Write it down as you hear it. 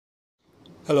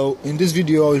Hello, in this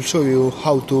video I will show you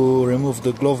how to remove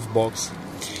the glove box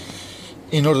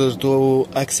in order to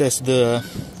access the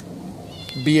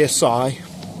BSI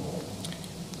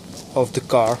of the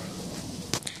car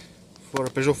for a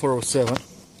Peugeot 407.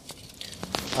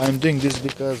 I am doing this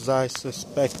because I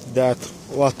suspect that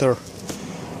water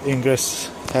ingress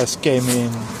has came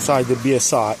inside the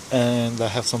BSI and I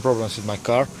have some problems with my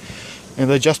car,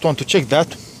 and I just want to check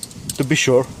that to be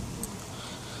sure.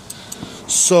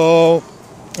 So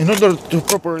in order to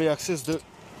properly access the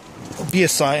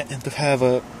BSI and to have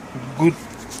a good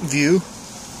view,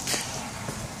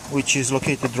 which is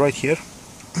located right here,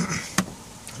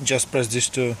 just press these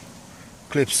two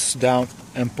clips down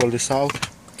and pull this out.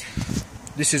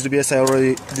 This is the BSI. I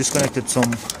already disconnected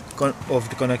some of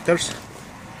the connectors.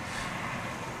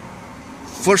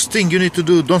 First thing you need to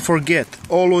do, don't forget,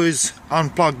 always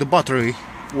unplug the battery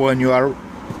when you are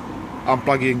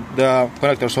unplugging the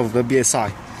connectors of the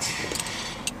BSI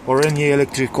or any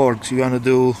electric cords you want to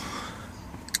do.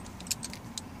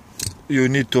 You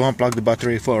need to unplug the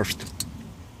battery first.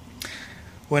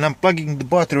 When unplugging the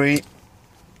battery,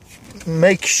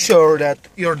 make sure that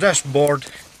your dashboard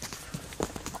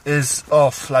is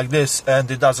off like this and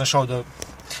it doesn't show the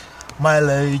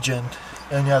mileage and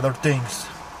any other things.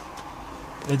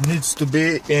 It needs to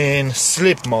be in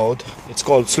sleep mode. It's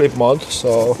called sleep mode,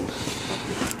 so,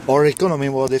 or economy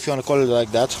mode if you want to call it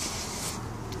like that.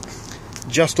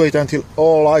 Just wait until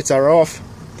all lights are off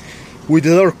with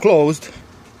the door closed,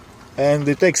 and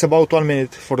it takes about 1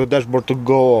 minute for the dashboard to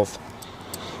go off,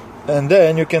 and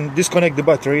then you can disconnect the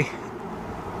battery.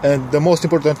 And the most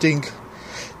important thing,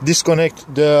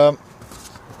 disconnect the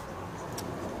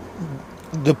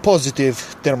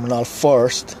positive terminal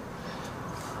first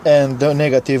and the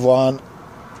negative one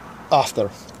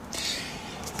after.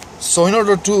 So in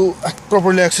order to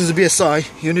properly access the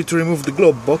BSI, you need to remove the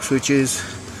glove box, which is,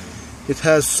 it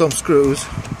has some screws.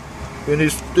 You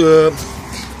need a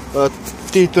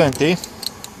T20.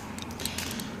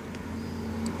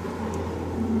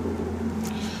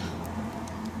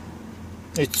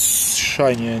 It's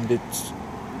shiny and it's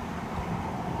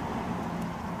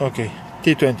okay.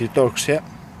 T20 Torx, yeah.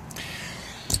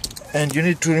 And you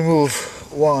need to remove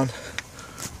 1,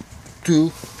 2,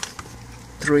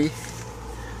 3.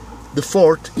 The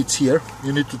fourth, it's here.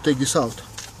 You need to take this out.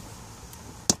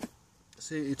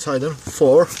 See, it's hidden.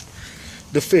 4.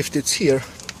 The fifth, it's here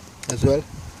as well,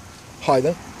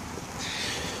 hidden.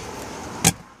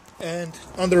 And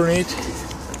underneath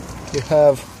you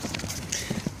have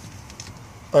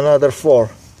another 4,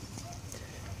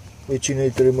 which you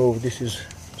need to remove. This is,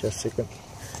 just a second,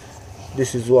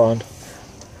 this is 1,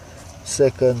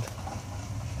 second,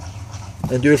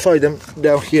 and you will find them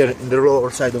down here in the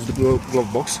lower side of the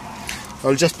glove box.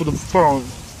 I'll just put the phone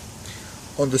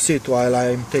on the seat while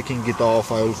I'm taking it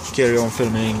off. I will carry on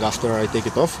filming after I take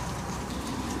it off.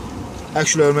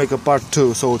 Actually, I'll make a part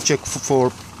 2, so check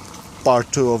for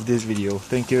part 2 of this video.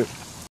 Thank you.